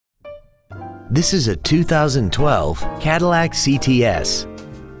This is a 2012 Cadillac CTS.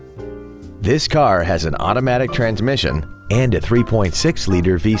 This car has an automatic transmission and a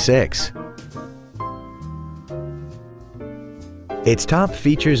 3.6-liter V6. Its top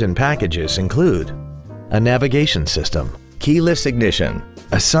features and packages include a navigation system, keyless ignition,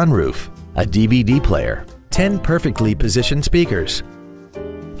 a sunroof, a DVD player, 10 perfectly positioned speakers,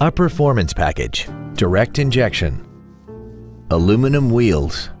 a performance package, direct injection, aluminum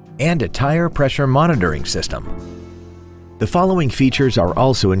wheels, and a tire pressure monitoring system. The following features are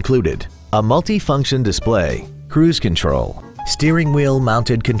also included: a multi-function display, cruise control, steering wheel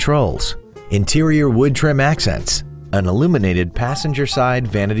mounted controls, interior wood trim accents, an illuminated passenger side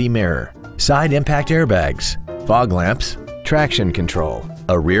vanity mirror, side impact airbags, fog lamps, traction control,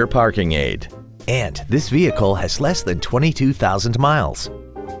 a rear parking aid, and this vehicle has less than 22,000 miles.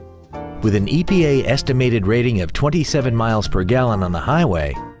 With an EPA estimated rating of 27 miles per gallon on the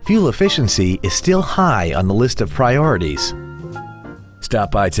highway, fuel efficiency is still high on the list of priorities.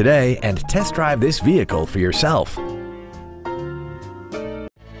 Stop by today and test drive this vehicle for yourself.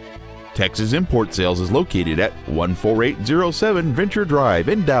 Texas Import Sales is located at 14807 Venture Drive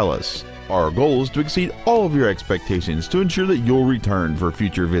in Dallas. Our goal is to exceed all of your expectations to ensure that you'll return for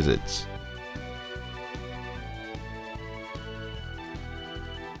future visits.